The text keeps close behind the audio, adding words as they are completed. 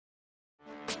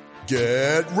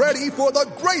Get ready for the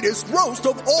greatest roast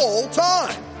of all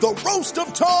time, the Roast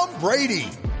of Tom Brady,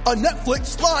 a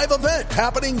Netflix live event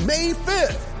happening May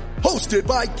 5th. Hosted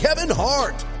by Kevin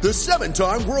Hart, the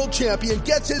 7-time world champion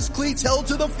gets his cleats held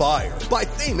to the fire by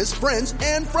famous friends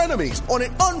and frenemies on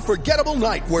an unforgettable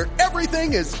night where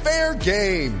everything is fair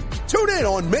game. Tune in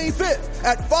on May 5th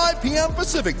at 5 p.m.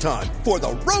 Pacific time for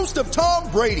the Roast of Tom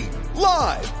Brady,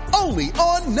 live only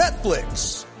on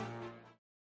Netflix.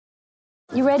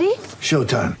 You ready?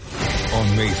 Showtime.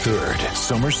 On May 3rd,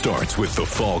 summer starts with The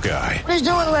Fall Guy. What are you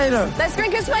doing later? Let's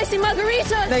drink a spicy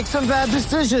margarita. Make some bad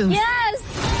decisions. Yes.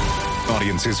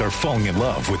 Audiences are falling in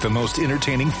love with the most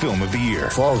entertaining film of the year.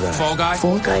 Fall Guy. Fall Guy?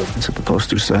 Fall Guy. That's what the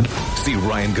poster said. See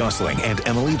Ryan Gosling and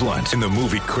Emily Blunt in the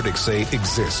movie critics say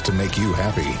exists to make you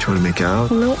happy. Trying to make it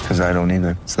out? Nope. Because I don't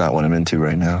either. It's not what I'm into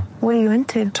right now. What are you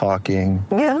into? Talking.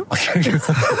 Yeah.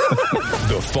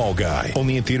 The Fall Guy.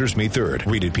 Only in theaters May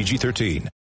 3rd. Rated PG-13.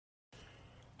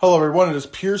 Hello everyone, it is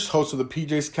Pierce, host of the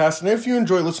PJ's Cast, and if you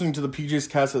enjoy listening to the PJ's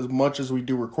Cast as much as we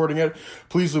do recording it,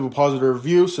 please leave a positive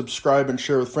review, subscribe, and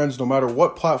share with friends no matter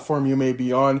what platform you may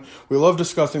be on. We love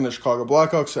discussing the Chicago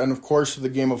Blackhawks and of course the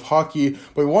game of hockey,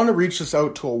 but we want to reach this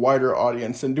out to a wider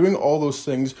audience, and doing all those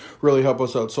things really help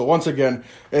us out. So once again,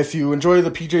 if you enjoy the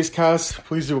PJ's Cast,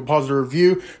 please leave a positive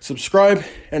review, subscribe,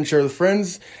 and share with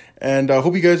friends, and I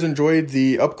hope you guys enjoyed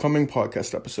the upcoming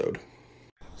podcast episode.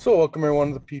 So welcome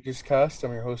everyone to the PJ's Cast.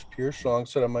 I'm your host Pierce,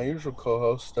 alongside my usual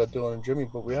co-host Dylan and Jimmy,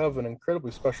 but we have an incredibly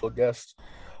special guest.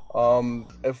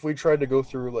 If we tried to go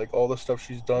through like all the stuff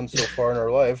she's done so far in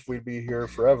her life, we'd be here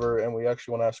forever, and we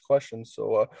actually want to ask questions.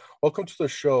 So welcome to the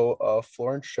show,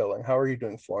 Florence Schelling. How are you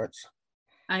doing, Florence?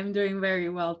 I'm doing very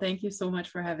well. Thank you so much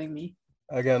for having me.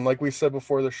 Again, like we said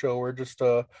before the show, we're just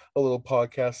a little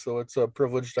podcast, so it's a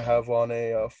privilege to have on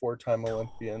a four-time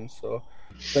Olympian. So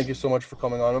thank you so much for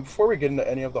coming on. And before we get into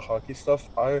any of the hockey stuff,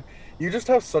 you just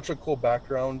have such a cool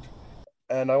background,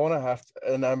 and I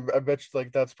bet you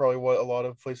like that's probably what a lot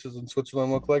of places in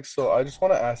Switzerland look like. So I just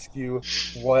want to ask you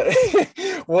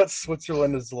what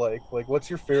Switzerland is like. Like, what's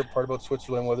your favorite part about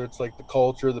Switzerland, whether it's like the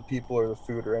culture, the people, or the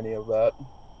food, or any of that?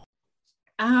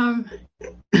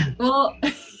 Well,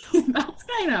 that's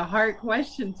kind of a hard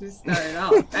question to start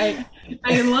off. I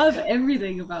love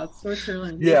everything about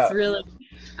Switzerland. Yeah. It's really,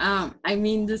 I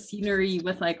mean, the scenery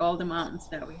with like all the mountains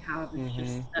that we have is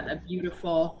just a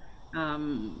beautiful,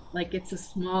 like it's a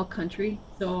small country.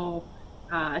 So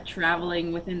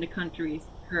traveling within the country is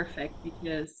perfect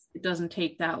because it doesn't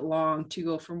take that long to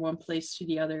go from one place to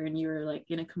the other, and you're like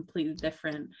in a completely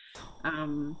different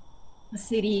a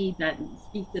city that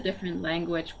speaks a different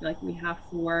language. Like we have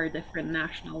 4 different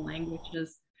national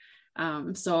languages,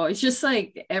 so it's just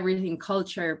like everything,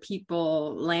 culture,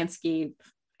 people, landscape.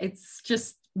 It's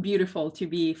just beautiful to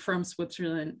be from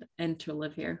Switzerland and to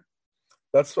live here.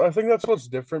 I think that's what's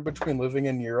different between living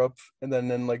in Europe and then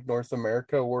in like North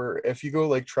America, where if you go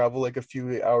like travel like a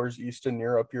few hours east in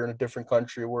Europe, you're in a different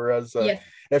country, whereas Yes.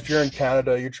 if you're in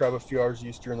Canada, you travel a few hours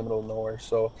east, you're in the middle of nowhere.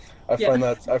 So I find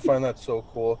that so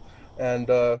cool. And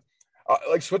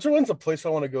like Switzerland's a place I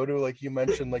want to go to. Like you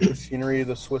mentioned, like the scenery,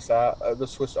 the Swiss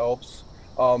Alps.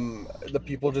 The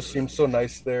people just seem so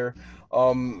nice there.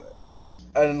 And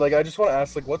like I just want to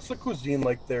ask, like, what's the cuisine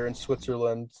like there in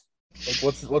Switzerland? Like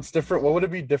what's different? What would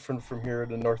it be different from here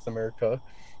to North America?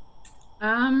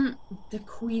 The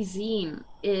cuisine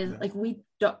is like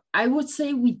I would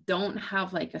say we don't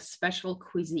have like a special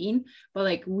cuisine, but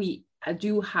like I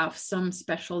do have some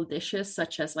special dishes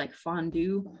such as like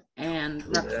fondue and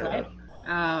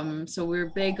raclette. So we're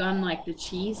big on like the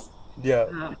cheese.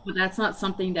 Yeah. But that's not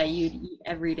something that you'd eat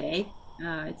every day.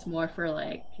 It's more for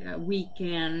like a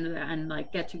weekend and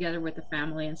like get together with the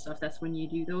family and stuff. That's when you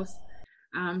do those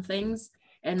things.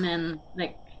 And then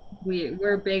like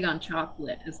we're big on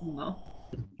chocolate as well.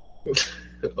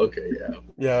 Okay,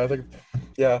 I think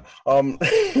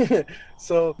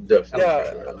so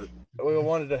definitely. We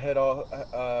wanted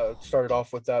to start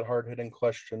off with that hard-hitting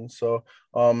question. So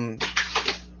I'm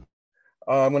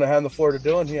going to hand the floor to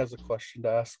Dylan. He has a question to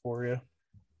ask for you.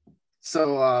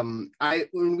 So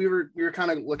when we were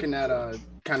kind of looking at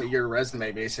kind of your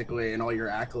resume basically and all your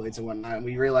accolades and whatnot, and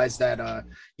we realized that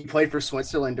you played for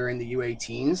Switzerland during the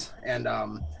U18s, and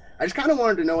I just kind of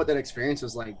wanted to know what that experience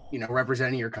was like, you know,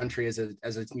 representing your country as a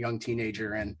young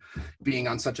teenager and being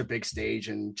on such a big stage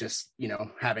and just, you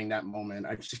know, having that moment.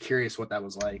 I'm just curious what that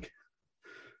was like.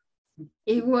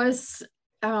 It was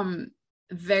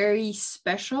very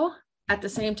special. At the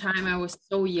same time, I was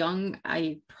so young,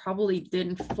 I probably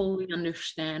didn't fully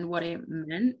understand what it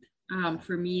meant.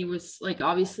 For me, it was like,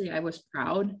 obviously I was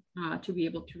proud to be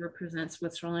able to represent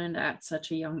Switzerland at such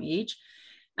a young age.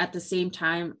 at the same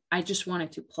time, I just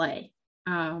wanted to play.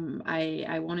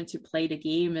 I wanted to play the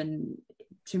game, and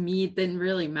to me, it didn't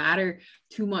really matter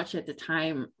too much at the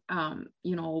time,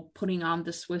 putting on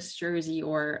the Swiss jersey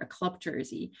or a club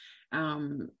jersey.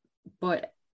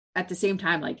 But at the same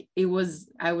time, like I was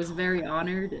very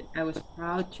honored. I was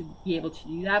proud to be able to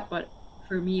do that. But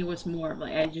for me, it was more of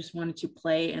like, I just wanted to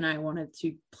play, and I wanted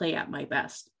to play at my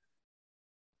best.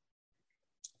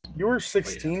 You were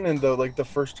 16 and the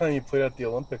first time you played at the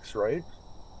Olympics, right?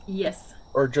 Yes.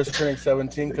 Or just turning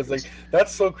 17, because like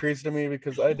that's so crazy to me,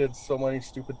 because I did so many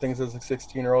stupid things as a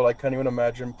 16-year-old. I can't even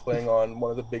imagine playing on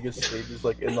one of the biggest stages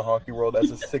like in the hockey world as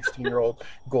a 16-year-old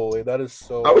goalie. That is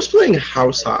so. I was playing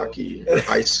house hockey in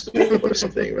high school or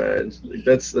something, man. Like,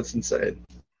 that's insane.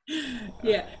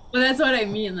 Yeah, well, that's what I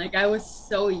mean. Like, I was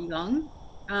so young.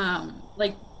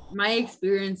 Like my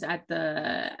experience at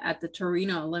the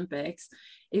Torino Olympics,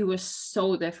 it was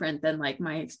so different than like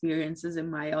my experiences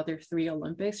in my other 3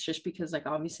 Olympics, just because like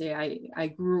obviously I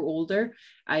grew older.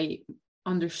 I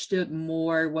understood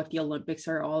more what the Olympics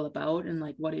are all about, and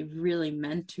like what it really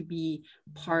meant to be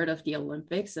part of the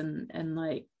Olympics and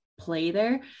like play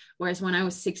there. Whereas when I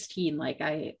was 16, like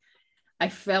I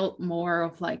felt more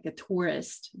of like a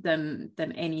tourist than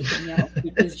anything else,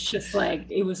 because it's just like,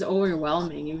 it was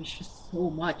overwhelming. It was just so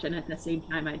much, and at the same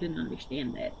time I didn't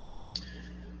understand it.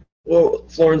 Well,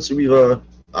 Florence, we've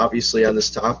obviously on this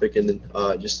topic, and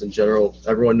just in general,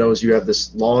 everyone knows you have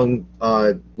this long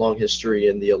history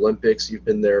in the Olympics. You've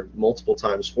been there multiple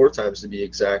times, 4 times to be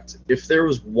exact. If there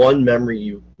was one memory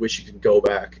you wish you could go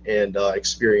back and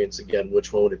experience again,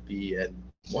 which one would it be, and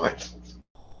why?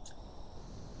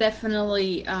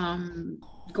 Definitely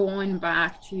going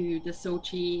back to the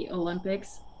Sochi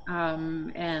Olympics,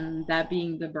 and that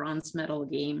being the bronze medal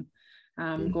game.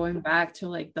 Going back to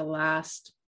like the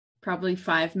last probably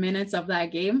 5 minutes of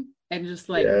that game, and just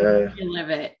like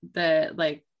live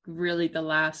it, really the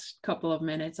last couple of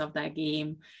minutes of that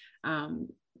game, and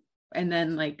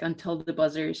then like until the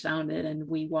buzzer sounded and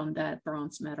we won that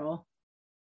bronze medal.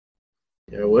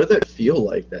 Yeah, what did that feel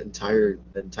like, that entire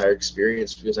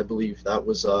experience? Because I believe that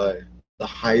was the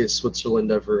highest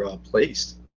Switzerland ever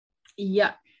placed.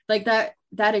 Yeah, like that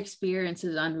experience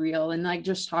is unreal, and like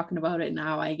just talking about it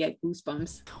now, I get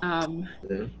goosebumps.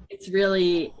 It's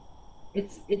really,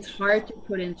 it's hard to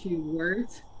put into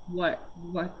words what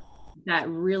that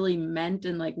really meant,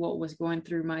 and like what was going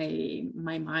through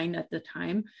my mind at the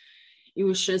time. It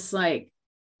was just like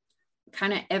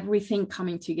kind of everything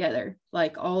coming together,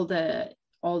 like all the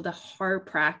hard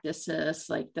practices,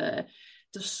 like the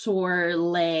sore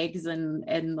legs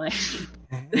and like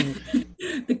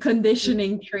the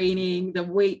conditioning training, the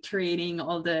weight training,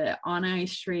 all the on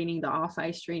ice training, the off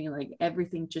ice training, like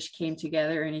everything just came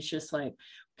together. And it's just like,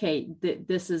 okay,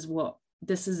 this is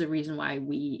the reason why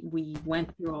we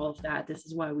went through all of that. This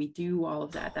is why we do all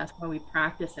of that. That's why we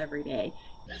practice every day,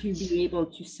 to be able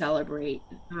to celebrate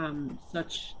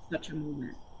such a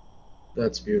moment.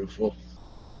 That's beautiful.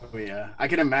 Oh yeah, I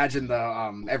can imagine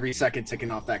the every second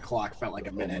ticking off that clock felt like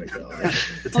a minute.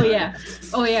 Oh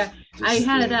yeah. I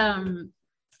had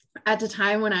at the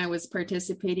time when I was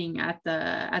participating at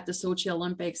the Sochi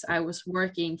Olympics, I was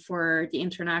working for the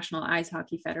International Ice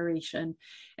Hockey Federation,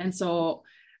 and so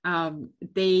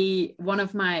one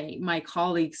of my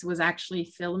colleagues was actually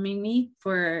filming me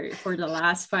for the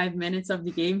last 5 minutes of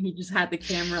the game. He just had the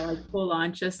camera like full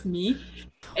on just me,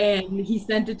 and he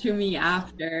sent it to me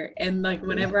after. And like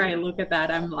whenever I look at that,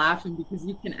 I'm laughing, because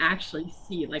you can actually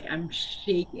see like I'm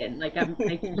shaking, like I'm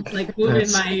like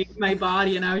moving my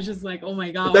body, and I was just like, oh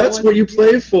my god. That's what you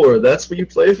play for. That's what you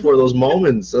play for. Those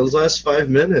moments, those last 5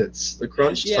 minutes, the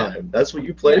crunch time. That's what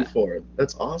you play for.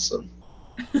 That's awesome.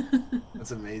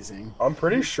 That's amazing. I'm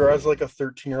pretty sure as like a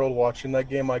 13-year-old watching that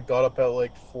game, I got up at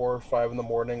like 4 or 5 in the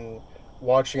morning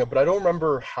watching it, but I don't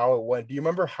remember how it went. Do you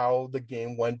remember how the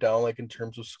game went down, like in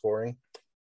terms of scoring?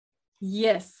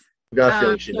 Yes.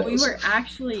 So we were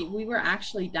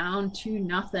actually down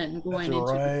 2-0 going into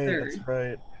the third. That's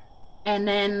right. And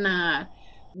then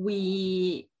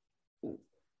we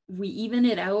evened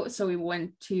it out, so we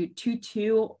went to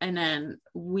 2-2, and then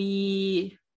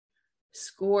we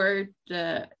scored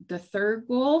the third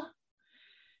goal,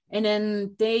 and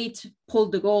then they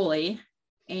pulled the goalie,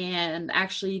 and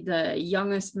actually the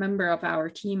youngest member of our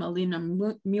team, Alina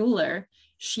Mueller,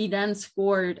 she then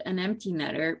scored an empty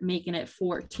netter, making it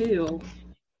 4-2,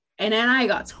 and then I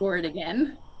got scored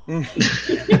again. So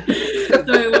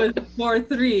it was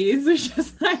 4-3. So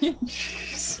just like,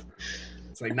 jeez.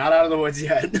 It's like not out of the woods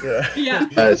yet.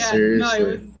 Yeah. Seriously.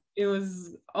 No, it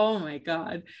was oh my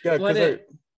god. Yeah,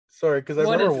 Sorry, because I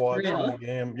What remember a watching thrill. the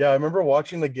game. Yeah, I remember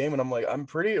watching the game, and I'm like, I'm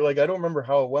pretty like I don't remember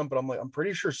how it went, but I'm like, I'm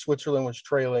pretty sure Switzerland was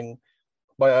trailing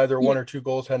by either one Yeah. or two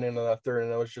goals heading into that third,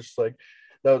 and I was just like,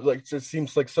 that was like it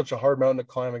seems like such a hard mountain to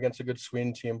climb against a good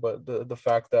Sweden team, but the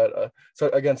fact that so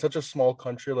again such a small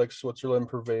country like Switzerland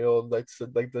prevailed, like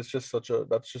that's just such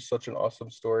an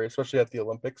awesome story, especially at the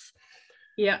Olympics.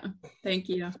 Yeah. Thank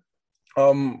you.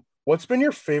 What's been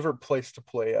your favorite place to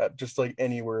play at, just like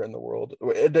anywhere in the world?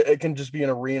 It can just be an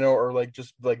arena or like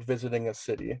just like visiting a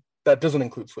city. That doesn't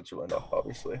include Switzerland,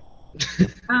 obviously.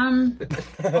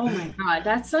 Oh my God,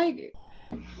 that's like,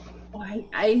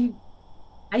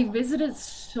 I visited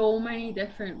so many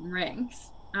different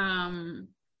rinks. And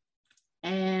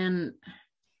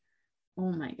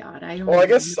oh my God, I don't Well, I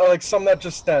even guess like some that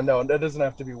just stand out. That doesn't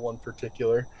have to be one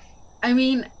particular. I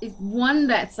mean, one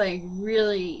that's like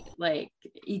really like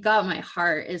you got my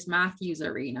heart is Matthews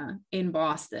Arena in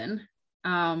Boston.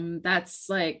 That's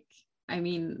like, I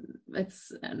mean,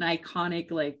 it's an iconic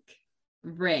like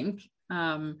rink.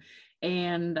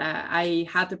 And I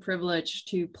had the privilege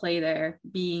to play there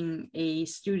being a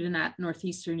student at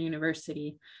Northeastern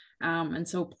University. And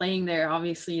so playing there,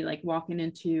 obviously like walking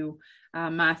into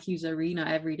Matthews Arena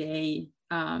every day,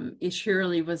 it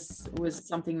surely was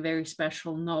something very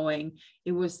special, knowing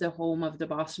it was the home of the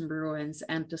Boston Bruins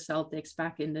and the Celtics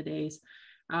back in the days.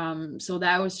 So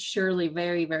that was surely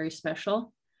very, very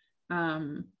special.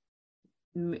 Probably,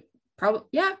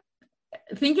 yeah.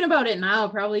 Thinking about it now,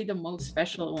 probably the most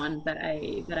special one that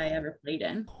I ever played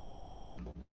in.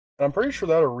 I'm pretty sure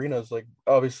that arena is like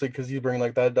obviously because you bring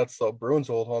like that's the Bruins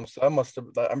old home, so that must have.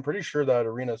 I'm pretty sure that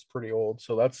arena is pretty old,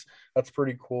 so that's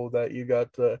pretty cool that you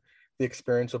got the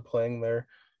experience of playing there.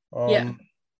 Yeah.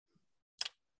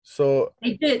 So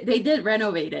they did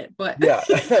renovate it, but yeah,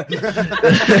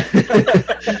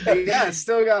 yeah,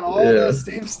 still got all the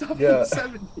same stuff in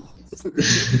the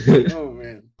 70s. Oh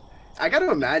man. I got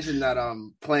to imagine that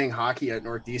playing hockey at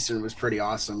Northeastern was pretty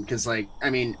awesome because, like,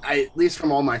 I mean, at least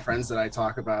from all my friends that I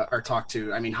talk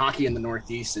to, I mean, hockey in the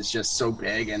Northeast is just so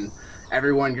big and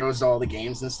everyone goes to all the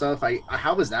games and stuff.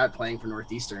 How was that playing for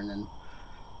Northeastern and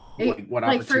what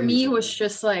like for me, it was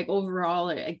just like overall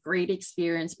a great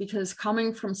experience because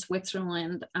coming from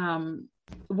Switzerland,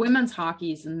 women's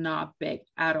hockey is not big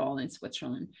at all in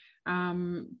Switzerland.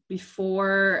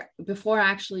 Before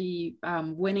actually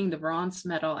winning the bronze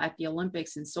medal at the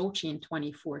Olympics in Sochi in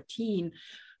 2014,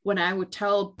 when I would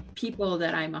tell people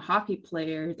that I'm a hockey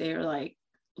player, they're like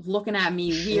looking at me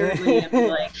weirdly and be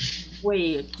like,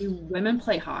 wait, do women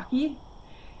play hockey?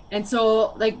 And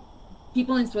so like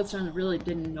people in Switzerland really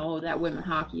didn't know that women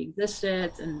hockey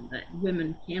existed and that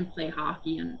women can play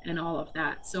hockey and all of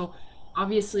that. So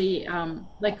obviously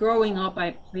like growing up,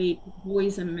 I played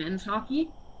boys and men's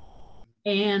hockey.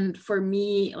 And for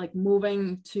me, like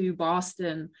moving to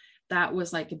Boston, that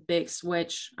was like a big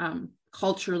switch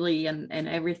culturally and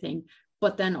everything.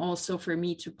 But then also for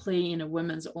me to play in a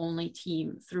women's only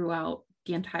team throughout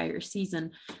the entire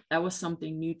season, that was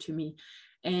something new to me.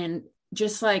 And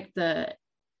just like the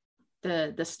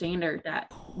standard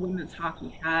that women's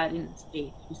hockey had in the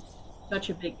States was such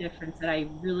a big difference that I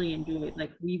really enjoyed.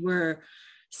 Like we were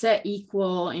set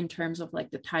equal in terms of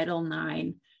like the Title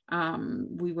IX.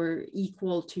 We were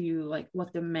equal to like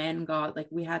what the men got, like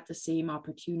we had the same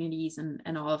opportunities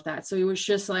and all of that. So it was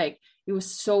just like, it was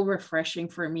so refreshing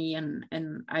for me and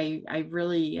I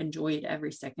really enjoyed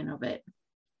every second of it.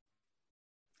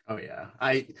 Oh yeah.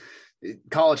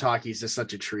 College hockey is just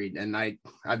such a treat. And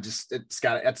it's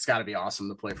gotta be awesome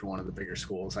to play for one of the bigger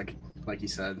schools. Like you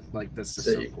said, like that's just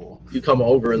so cool. You come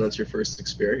over and that's your first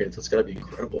experience. It's gotta be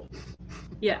incredible.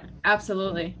 Yeah,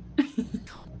 absolutely.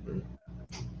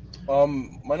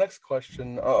 My next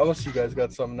question, unless you guys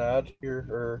got something to add here,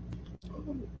 or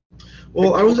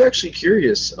well, I was actually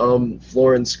curious,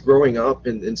 Florence, growing up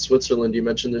in Switzerland, you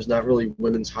mentioned there's not really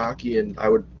women's hockey, and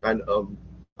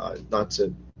not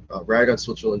to rag on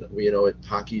Switzerland,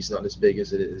 hockey's not as big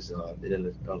as it is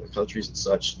in other countries and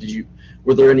such.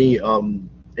 Were there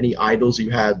any idols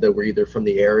you had that were either from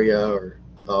the area or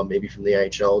maybe from the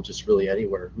IHL, just really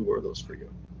anywhere? Who were those for you?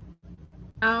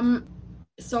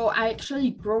 So I actually,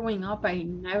 growing up, I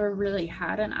never really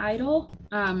had an idol.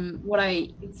 What I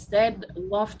instead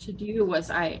loved to do was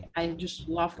I just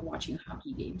loved watching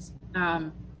hockey games.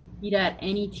 Be that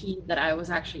any team that I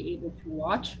was actually able to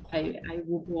watch, I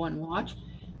would go and watch.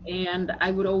 And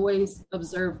I would always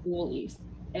observe goalies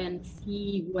and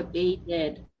see what they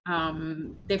did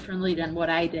differently than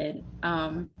what I did.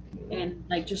 And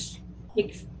like just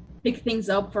pick things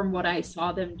up from what I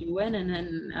saw them doing, and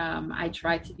then I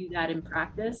tried to do that in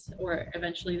practice or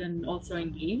eventually then also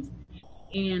in games.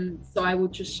 And so I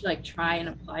would just like try and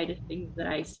apply the things that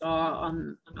I saw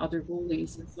on other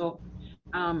goalies. And so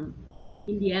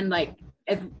in the end, like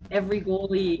every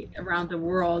goalie around the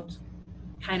world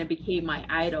kind of became my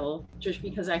idol, just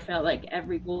because I felt like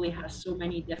every goalie has so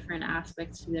many different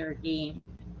aspects to their game.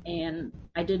 And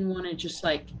I didn't want to just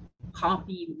like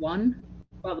copy one,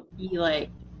 but be like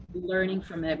learning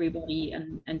from everybody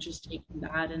and just taking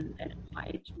that and apply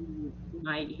it to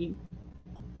my game.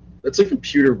 That's a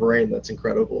computer brain. That's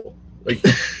incredible. Like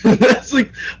that's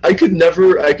like I could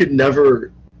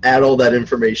never add all that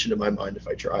information to my mind if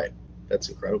I tried. That's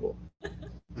incredible.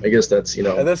 I guess that's, you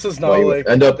know, And this is not why you like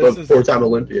end up a this is- 4-time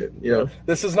Olympian, you know.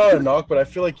 This is not a knock, but I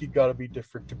feel like you got to be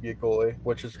different to be a goalie,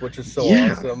 which is so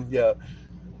Yeah. awesome. Yeah.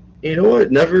 You know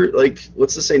what? Never, like,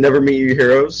 what's the say? Never meet your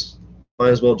heroes. Might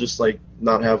as well just like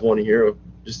not have one hero.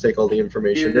 Just take all the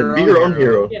information and be your own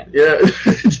hero. Yeah. Yeah.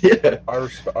 Yeah.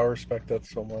 I respect that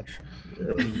so much.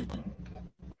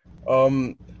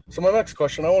 Yeah. So my next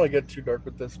question, I don't want to get too dark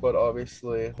with this, but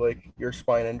obviously, like, your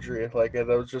spine injury, like, that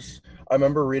was just, I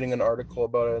remember reading an article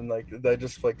about it, and, like, that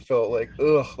just, like, felt like,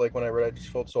 ugh, like, when I read it, I just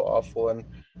felt so awful, and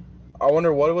I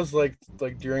wonder what it was like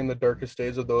during the darkest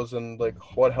days of those, and, like,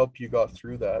 what help you got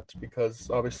through that, because,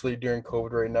 obviously, during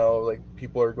COVID right now, like,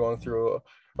 people are going through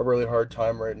a really hard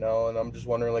time right now, and I'm just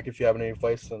wondering, like, if you have any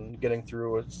advice on getting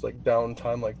through it's, like, down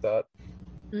time like that.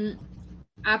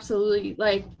 Absolutely.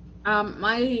 Like,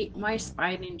 my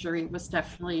spine injury was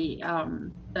definitely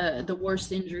the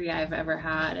worst injury I've ever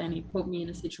had, and it put me in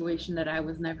a situation that I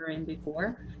was never in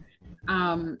before.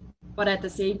 But at the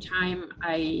same time,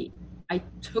 I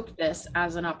took this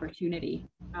as an opportunity.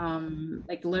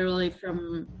 Like literally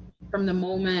from the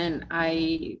moment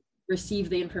I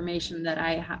received the information that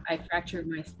I fractured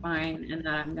my spine and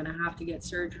that I'm gonna have to get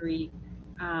surgery,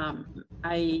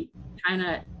 I kind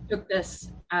of took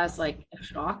this as like a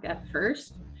shock at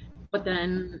first. But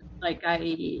then, like,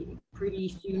 I pretty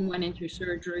soon went into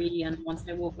surgery, and once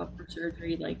I woke up from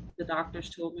surgery, like, the doctors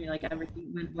told me, like,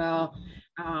 everything went well.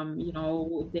 You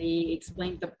know, they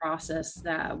explained the process,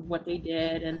 that what they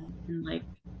did, and like,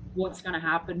 what's gonna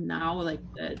happen now, like,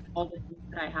 all the things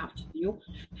that I have to do.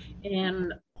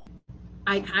 And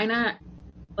I kind of,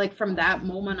 like, from that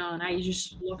moment on, I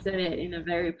just looked at it in a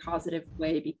very positive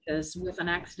way, because with an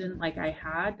accident like I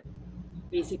had,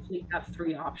 you basically have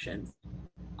three options.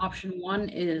 Option one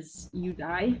is you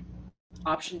die.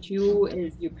 Option two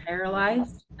is you're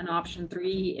paralyzed. And option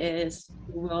three is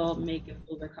you will make a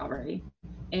full recovery.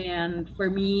 And for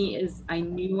me, is I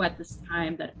knew at this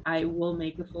time that I will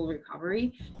make a full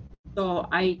recovery. So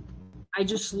I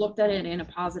just looked at it in a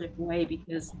positive way,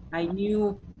 because I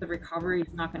knew the recovery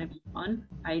is not going to be fun.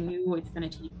 I knew it's going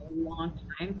to take a long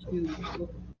time to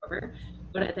recover.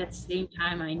 But at that same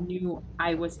time, I knew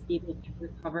I was able to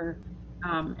recover,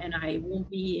 and I won't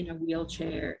be in a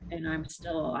wheelchair, and I'm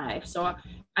still alive. So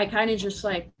I kind of just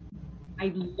like,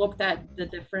 I looked at the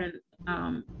different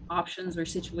options or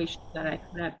situations that I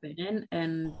could have been in,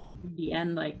 and in the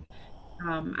end, like,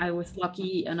 I was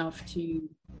lucky enough to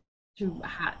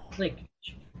like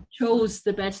chose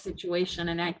the best situation.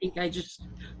 And I think I just,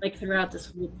 like, throughout this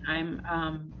whole time,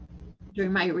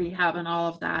 during my rehab and all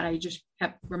of that, I just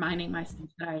kept reminding myself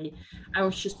that I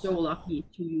was just so lucky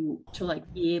to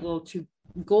like be able to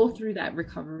go through that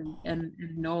recovery and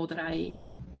know that I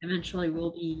eventually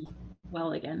will be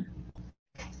well again.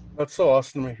 That's so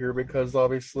awesome to hear, because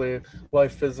obviously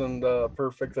life isn't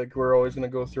perfect. Like, we're always going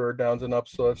to go through our downs and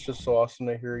ups. So it's just so awesome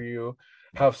to hear you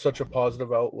have such a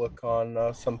positive outlook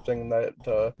on something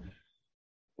that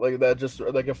like that just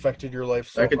like affected your life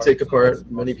so That can hard. take So apart that's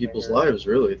many awesome to people's hear. lives,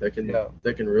 really. That can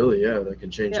really, that can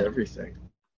change Yeah. everything.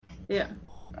 Yeah.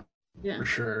 For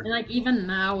sure. And like, even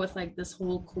now with like this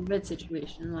whole COVID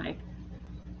situation, like,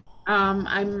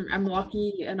 I'm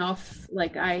lucky enough,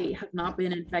 like, I have not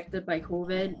been infected by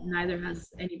COVID, neither has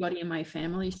anybody in my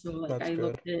family. So like, That's I good.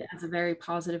 looked at it as a very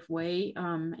positive way.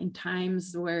 In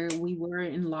times where we were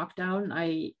in lockdown,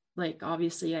 I, like,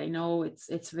 obviously I know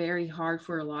it's very hard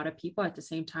for a lot of people. At the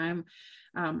same time,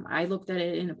 I looked at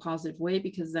it in a positive way,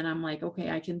 because then I'm like, okay,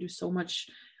 I can do so much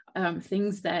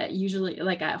things that usually,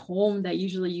 like, at home, that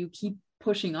usually you keep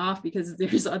pushing off, because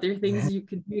there's other things you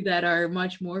can do that are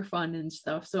much more fun and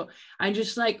stuff. So I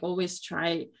just, like, always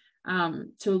try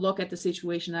to look at the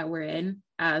situation that we're in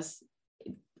as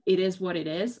it is what it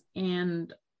is,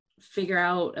 and figure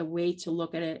out a way to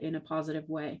look at it in a positive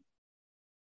way.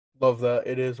 Love that.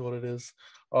 It is what it is.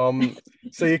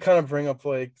 So you kind of bring up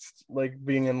like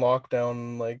being in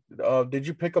lockdown. Like, did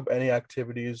you pick up any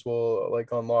activities while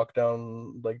like on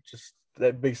lockdown? Like, just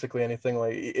that, basically anything.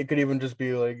 Like, it could even just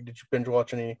be like, did you binge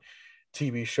watch any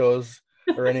TV shows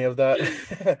or any of that?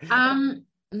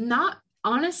 Not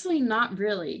Honestly, not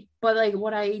really. But like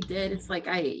what I did is like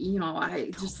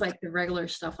I just like the regular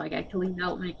stuff. Like I cleaned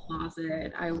out my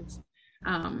closet. I was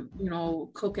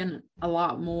cooking a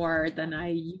lot more than I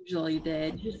usually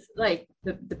did. Just like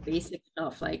the basic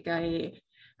stuff. Like I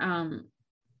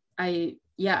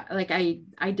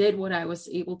did what I was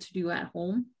able to do at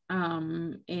home.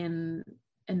 And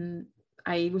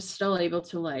I was still able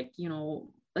to like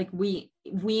we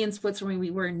in Switzerland,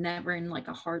 we were never in like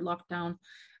a hard lockdown.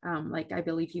 Like I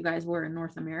believe you guys were in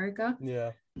North America.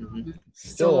 Yeah. Mm-hmm.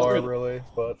 Still are really,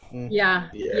 but yeah,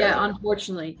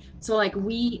 unfortunately. So like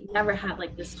we never had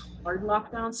like this hard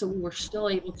lockdown, so we were still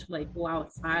able to like go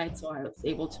outside. So I was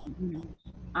able to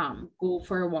go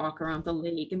for a walk around the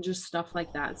lake and just stuff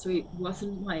like that. So it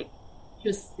wasn't like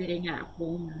just sitting at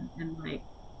home and like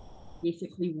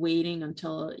basically waiting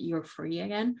until you're free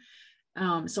again.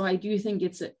 So I do think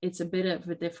it's a bit of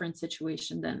a different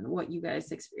situation than what you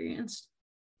guys experienced.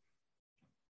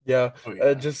 Yeah,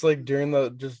 just like during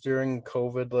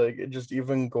COVID, like just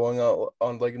even going out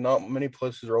on like not many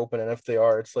places are open, and if they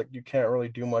are, it's like you can't really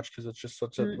do much because it's just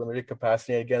such a limited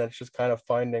capacity. And again, it's just kind of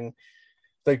finding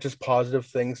like just positive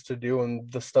things to do,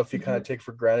 and the stuff you kind of take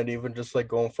for granted, even just like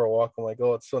going for a walk. I'm like,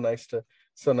 oh, it's so nice to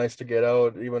get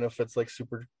out, even if it's like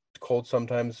super cold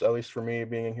sometimes, at least for me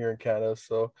being in here in Canada.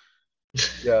 So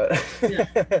yeah.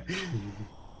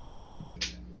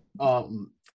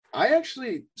 I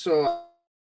actually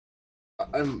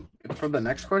for the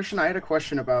next question, I had a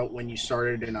question about when you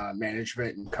started in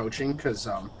management and coaching, because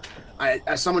I,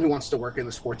 as someone who wants to work in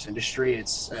the sports industry,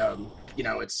 it's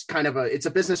it's kind of it's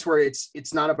a business where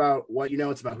it's not about what you know,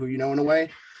 it's about who you know in a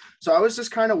way. So I was just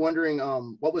kind of wondering,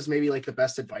 what was maybe like the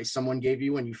best advice someone gave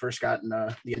you when you first got in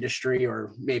the industry,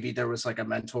 or maybe there was like a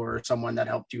mentor or someone that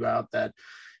helped you out that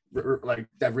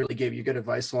really gave you good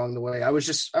advice along the way. I was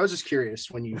just curious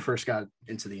when you first got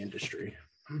into the industry.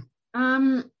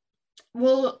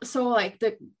 Well, so like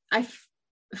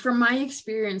from my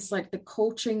experience, like the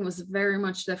coaching was very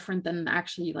much different than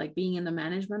actually like being in the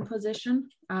management position.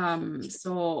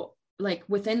 So like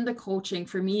within the coaching,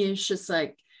 for me, it's just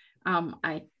like,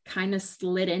 I kind of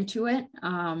slid into it.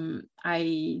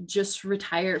 I just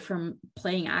retired from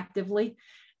playing actively.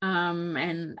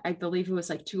 And I believe it was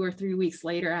like 2 or 3 weeks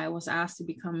later, I was asked to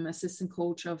become assistant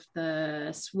coach of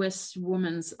the Swiss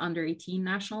women's under 18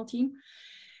 national team.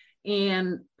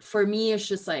 And for me, it's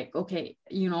just like, okay,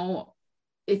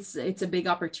 it's a big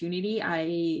opportunity.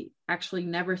 I actually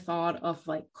never thought of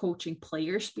like coaching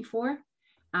players before.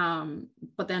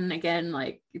 But then again,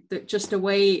 like just the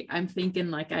way I'm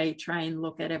thinking, like I try and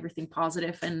look at everything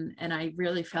positive, and I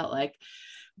really felt like,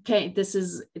 okay, this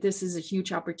is a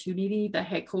huge opportunity. The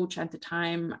head coach at the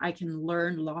time, I can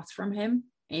learn lots from him.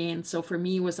 And so for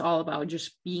me, it was all about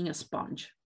just being a sponge,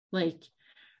 like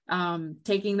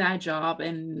taking that job.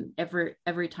 And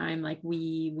every time like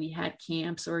we had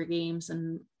camps or games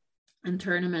and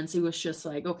tournaments, it was just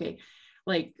like, okay,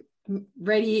 like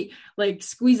ready, like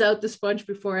squeeze out the sponge.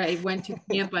 Before I went to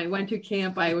camp,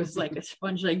 I was like a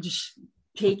sponge, like just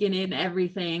taking in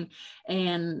everything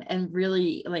and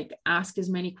really like ask as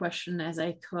many questions as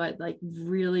I could, like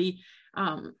really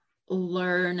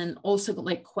learn, and also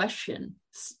like question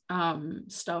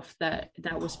stuff that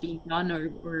was being done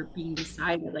or being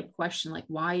decided, like question like,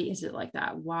 why is it like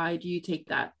that? Why do you take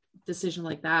that decision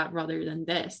like that rather than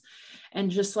this?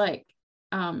 And just like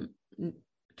kind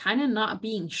of not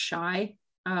being shy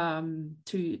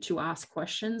to ask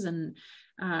questions, and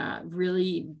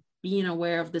really being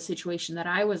aware of the situation that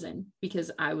I was in, because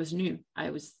I was new.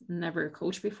 I was never a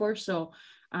coach before. So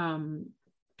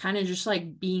kind of just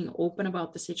like being open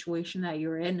about the situation that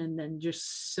you're in, and then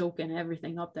just soaking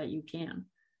everything up that you can.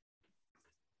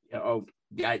 Yeah, oh,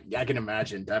 yeah, I can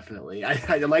imagine, definitely.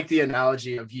 I like the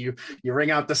analogy of you wring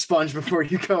out the sponge before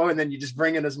you go, and then you just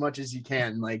bring in as much as you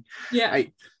can. Like, yeah,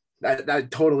 I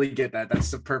totally get that. That's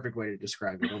the perfect way to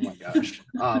describe it. Oh my gosh.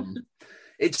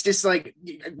 It's just like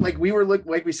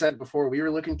we said before, we were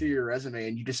looking through your resume,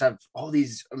 and you just have all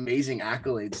these amazing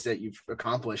accolades that you've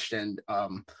accomplished. And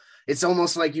it's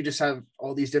almost like you just have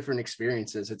all these different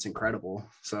experiences. It's incredible.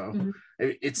 So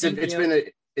it's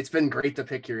been great to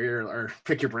pick your ear, or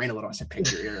pick your brain a little. I said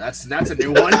pick your ear. That's a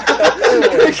new one.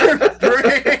 Pick your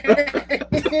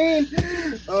brain.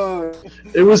 Oh,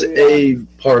 it was a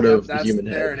part of the human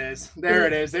head. There it is.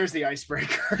 It is. There's the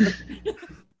icebreaker.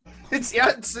 It's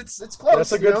close.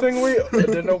 That's a good thing we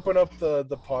didn't open up the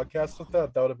podcast with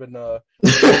that. That would have been at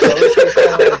least we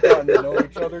kind of gotten to know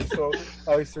each other, so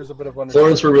at least there's a bit of understanding.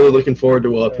 Florence, we're really looking forward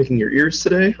to picking your ears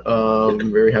today.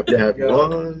 I'm very happy to have you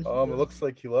on. It looks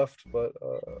like he left, but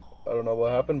I don't know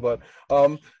what happened. But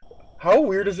How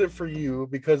weird is it for you,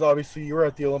 because obviously you were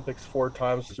at the Olympics 4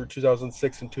 times through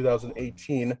 2006 and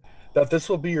 2018, that this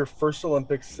will be your first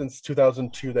Olympics since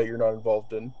 2002 that you're not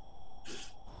involved in?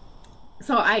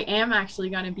 So I am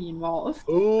actually going to be involved.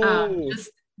 Ooh.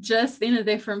 Just in a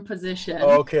different position.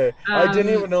 Okay. I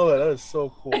didn't even know that. That is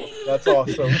so cool. That's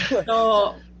awesome.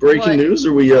 So Breaking news,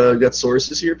 or we got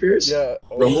sources here, Pierce? Yeah.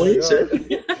 Rumblings here?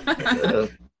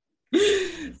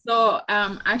 So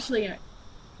actually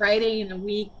Friday in a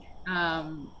week,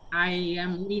 I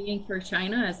am leaving for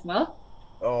China as well.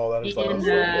 Oh, that is and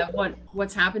awesome.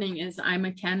 what's happening is I'm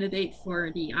a candidate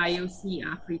for the IOC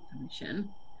Athlete Commission.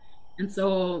 And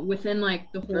so within like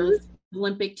the whole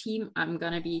Olympic team, I'm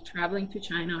going to be traveling to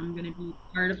China. I'm going to be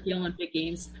part of the Olympic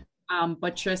Games,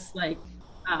 but just like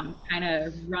kind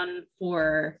of run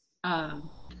for 2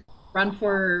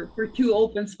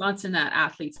 open spots in that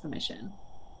Athletes Commission.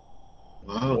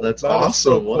 Wow, that's That awesome. is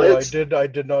so cool. What? I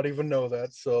did not even know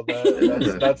that. So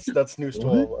that's news to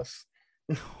all of us.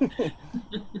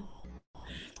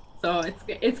 So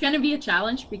it's going to be a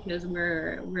challenge because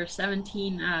we're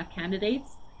 17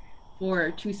 candidates for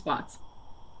 2 spots,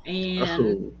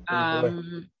 and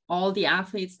all the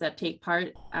athletes that take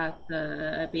part at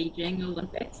the Beijing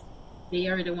Olympics, they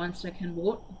are the ones that can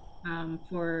vote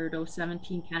for those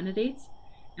 17 candidates,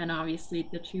 and obviously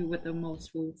the 2 with the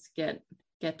most votes get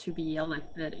to be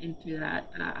elected into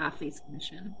that Athletes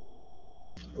Commission.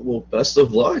 Well, best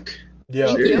of luck.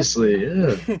 Yeah, seriously,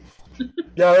 yeah.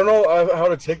 Yeah, I don't know how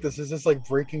to take this. Is this like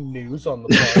breaking news on the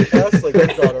podcast? Like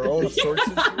we've got our own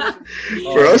sources here?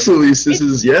 For us, at least, this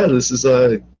is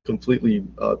completely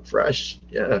fresh.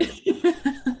 Yeah.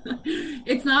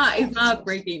 It's not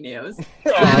breaking news. I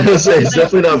was gonna say it's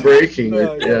definitely not breaking.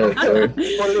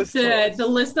 The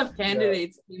list of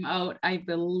candidates came out, I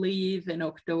believe, in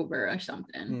October or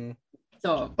something.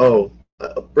 So.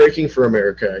 Breaking for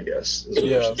America, I guess. Is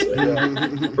what I should say.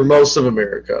 Yeah. For most of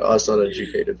America, us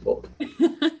uneducated folk.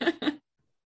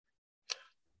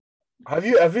 Have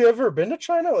you ever been to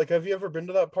China? Like, have you ever been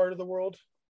to that part of the world?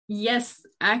 Yes,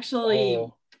 actually,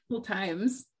 multiple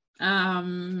times.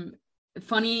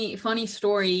 Funny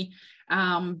story.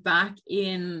 Back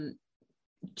in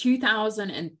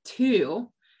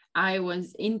 2002, I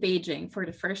was in Beijing for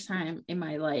the first time in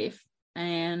my life,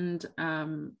 and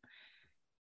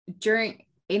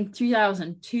in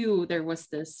 2002 there was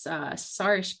this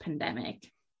SARS pandemic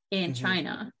in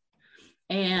China,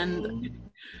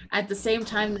 and at the same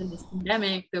time in this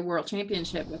pandemic, the World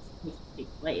Championship was supposed to take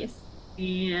place,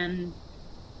 and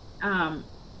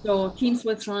so Team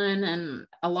Switzerland and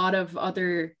a lot of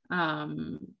other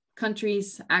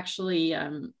countries actually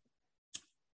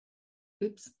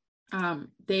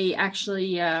they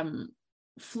actually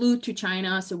flew to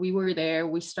China. So we were there.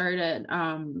 We started,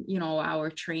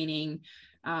 our training.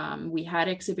 We had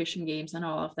exhibition games and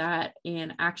all of that.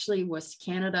 And actually was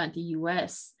Canada and the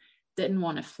US didn't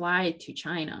want to fly to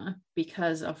China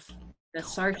because of the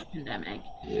SARS pandemic.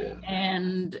 Yeah.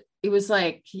 And it was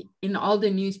like in all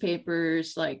the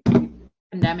newspapers, like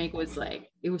pandemic was like,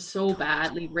 it was so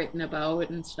badly written about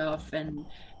and stuff. And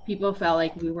people felt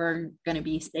like we weren't going to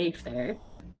be safe there.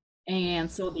 And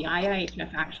so the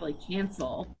IIHF actually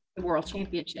canceled the World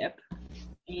Championship.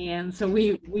 And so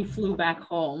we flew back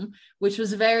home, which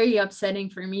was very upsetting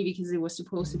for me because it was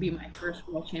supposed to be my first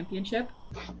World Championship.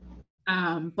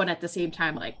 But at the same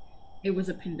time, like, it was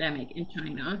a pandemic in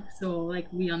China. So like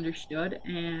we understood.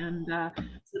 And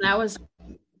so that was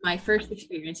my first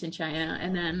experience in China.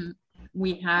 And then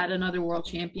we had another World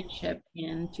Championship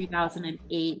in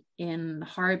 2008 in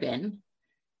Harbin,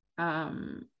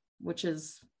 which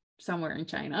is somewhere in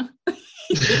China.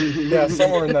 Yeah,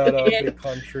 somewhere in that big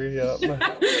country. Yeah.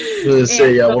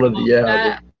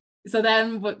 So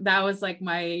then that was like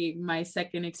my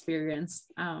second experience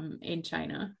in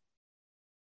China.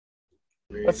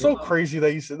 That's so crazy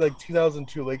that you said like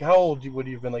 2002. Like, how old would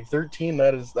you have been? Like 13?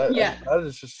 That is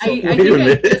just so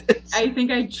I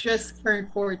think I just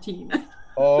turned 14.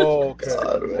 Oh, okay.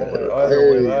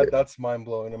 Either way, that's mind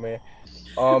blowing to me.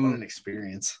 What an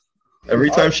experience.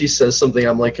 Every time she says something,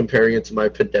 I'm like comparing it to my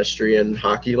pedestrian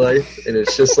hockey life, and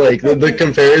it's just like the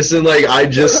comparison. Like, I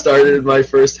just started my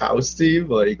first house team,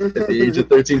 like at the age of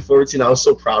 13, 14. I was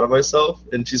so proud of myself,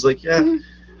 and she's like, "Yeah,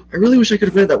 I really wish I could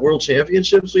have been at that World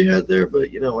Championships we had there, but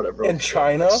whatever." In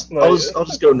China, I'll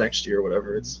just go next year,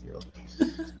 whatever. It's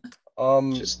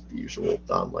just the usual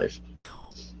Don life.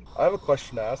 I have a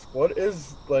question to ask. What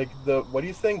is what do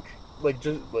you think? Like,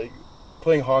 just like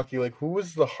playing hockey, like who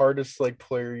was the hardest like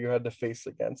player you had to face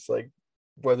against? Like,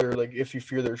 whether like if you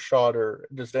fear their shot or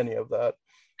just any of that.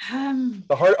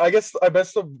 I guess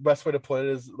the best way to put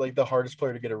it is like the hardest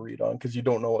player to get a read on because you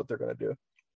don't know what they're gonna do.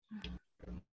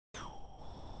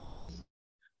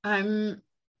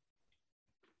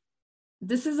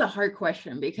 This is a hard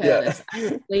question because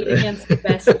I played against the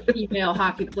best female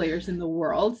hockey players in the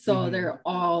world, so they're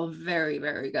all very,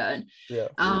 very good. Yeah.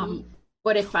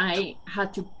 But if I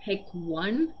had to pick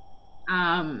one,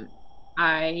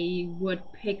 I would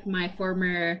pick my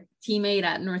former teammate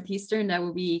at Northeastern. That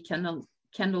would be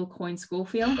Kendall Coyne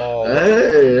Schofield. Oh,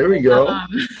 hey, there we go.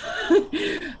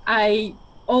 I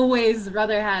always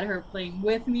rather had her playing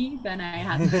with me than I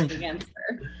had to play against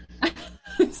her.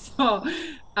 So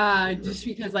just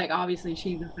because, like, obviously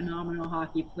she's a phenomenal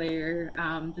hockey player.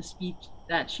 The speed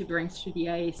that she brings to the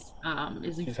ice is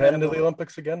incredible. She's heading to the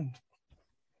Olympics again.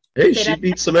 Hey, she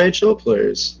beat some NHL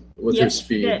players with her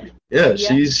speed. Yeah,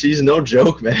 she's no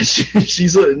joke, man.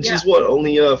 She's what,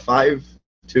 only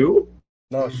 5'2"?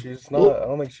 No, she's not. I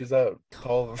don't think she's that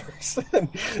tall of a person.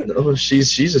 No,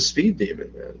 she's a speed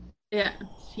demon, man. Yeah,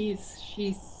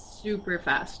 she's super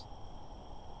fast.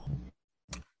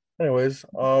 Anyways,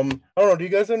 I don't know. Do you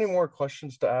guys have any more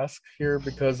questions to ask here?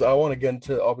 Because I want to get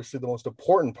into obviously the most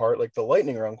important part, like the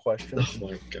lightning round questions. Oh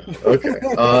my god.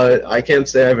 Okay. I can't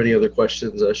say I have any other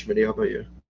questions. Schmitty, how about you?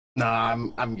 No,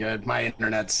 I'm good. My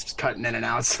internet's cutting in and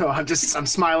out, so I'm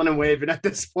smiling and waving at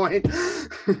this point.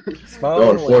 Go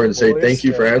on, Florence, say thank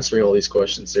you for answering all these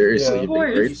questions. Seriously, you've been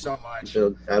great. Thank you so much. It's been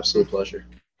an absolute pleasure.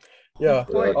 Yeah.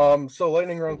 So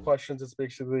lightning round questions is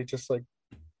basically just like,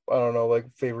 I don't know, like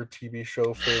favorite TV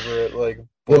show, favorite like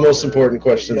the most important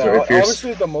questions, right? Pierce?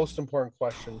 Obviously the most important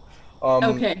question.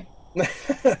 Okay.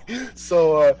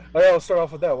 So I'll start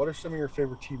off with that. What are some of your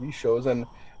favorite TV shows, and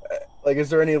like, is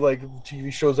there any like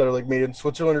TV shows that are like made in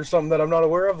Switzerland or something that I'm not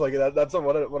aware of? Like that's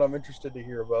what I'm interested to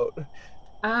hear about.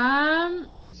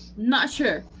 Not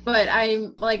sure, but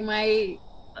I'd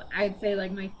say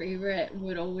like my favorite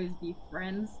would always be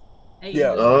Friends. I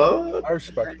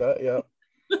respect that. Yeah.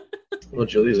 Well,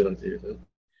 Julie's in it too.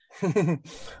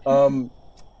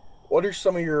 What are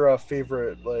some of your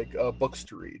favorite like books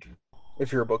to read,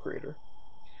 if you're a book reader?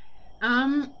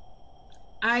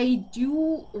 I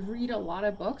do read a lot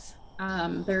of books.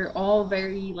 They're all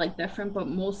very like different, but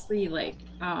mostly like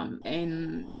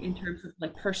in terms of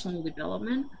like personal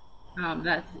development.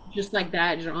 That's just like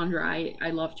that genre. I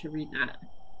love to read that.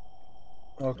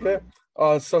 Okay.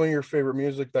 Some of your favorite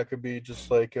music, that could be just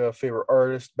like a favorite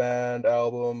artist, band,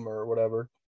 album, or whatever.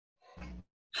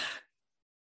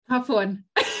 Tough one.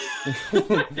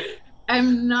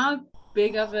 I'm not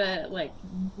big of a like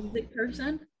music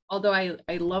person, although I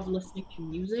love listening to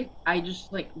music. I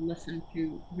just like listen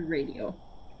to the radio.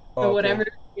 So whatever's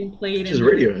being played in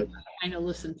radio, I kind of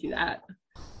listen to that.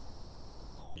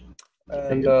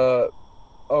 And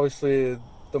obviously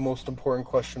the most important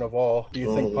question of all, do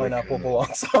you think pineapple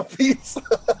belongs on pizza?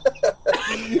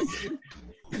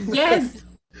 Yes.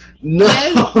 No.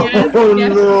 Yes.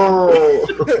 No.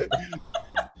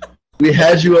 We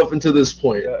had you up until this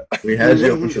point. We had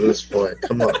you up until this point.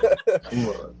 Come on.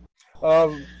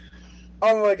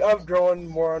 I'm growing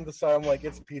more on the side. I'm like,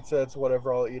 it's pizza, it's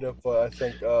whatever, I'll eat it. But I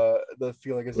think the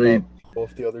feeling is not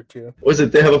both the other two. Was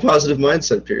it they have a positive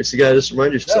mindset, Pierce? You gotta just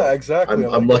remind yourself. Yeah, exactly.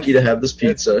 I'm lucky to have this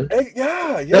pizza.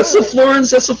 Yeah. That's the Florence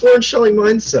Schelling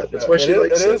mindset. That's why she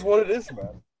likes it. It is what it is,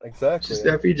 man. Exactly. She's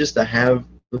happy just to have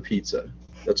the pizza.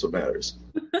 That's what matters.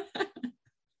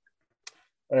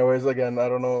 Anyways, again, I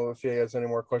don't know if you guys have any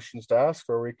more questions to ask,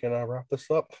 or we can wrap this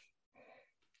up.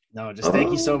 No, just thank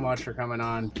you so much for coming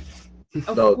on.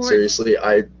 No, seriously,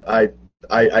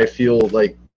 I feel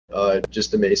like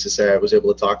just amazed to say I was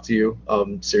able to talk to you.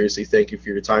 Seriously, thank you for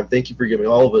your time. Thank you for giving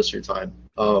all of us your time,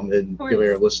 and giving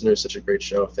our listeners such a great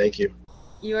show. Thank you.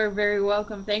 You are very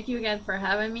welcome. Thank you again for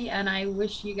having me, and I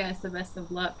wish you guys the best of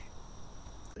luck.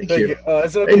 Thank you.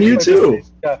 Is it okay and you too.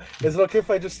 Is it okay if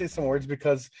I just say some words?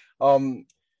 Because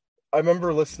I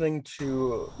remember listening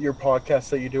to your podcast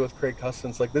that you do with Craig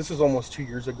Custance. Like, this is almost 2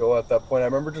 years ago at that point. I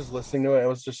remember just listening to it. It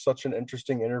was just such an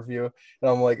interesting interview.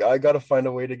 And I'm like, I got to find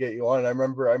a way to get you on. And I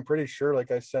remember, I'm pretty sure, like,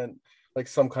 I sent like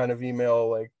some kind of email,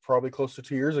 like probably close to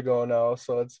 2 years ago now.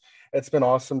 So it's been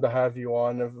awesome to have you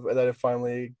on, that it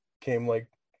finally came like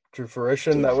to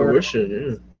fruition.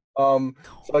 So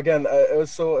again, it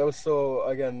was so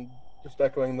again, just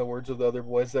echoing the words of the other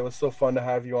boys, that was so fun to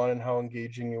have you on, and how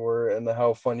engaging you were, and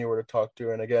how fun you were to talk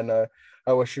to. And again,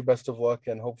 I wish you best of luck,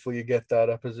 and hopefully you get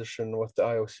that position with the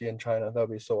IOC in China.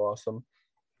 That'd be so awesome.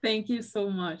 Thank you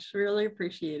so much. Really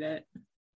appreciate it.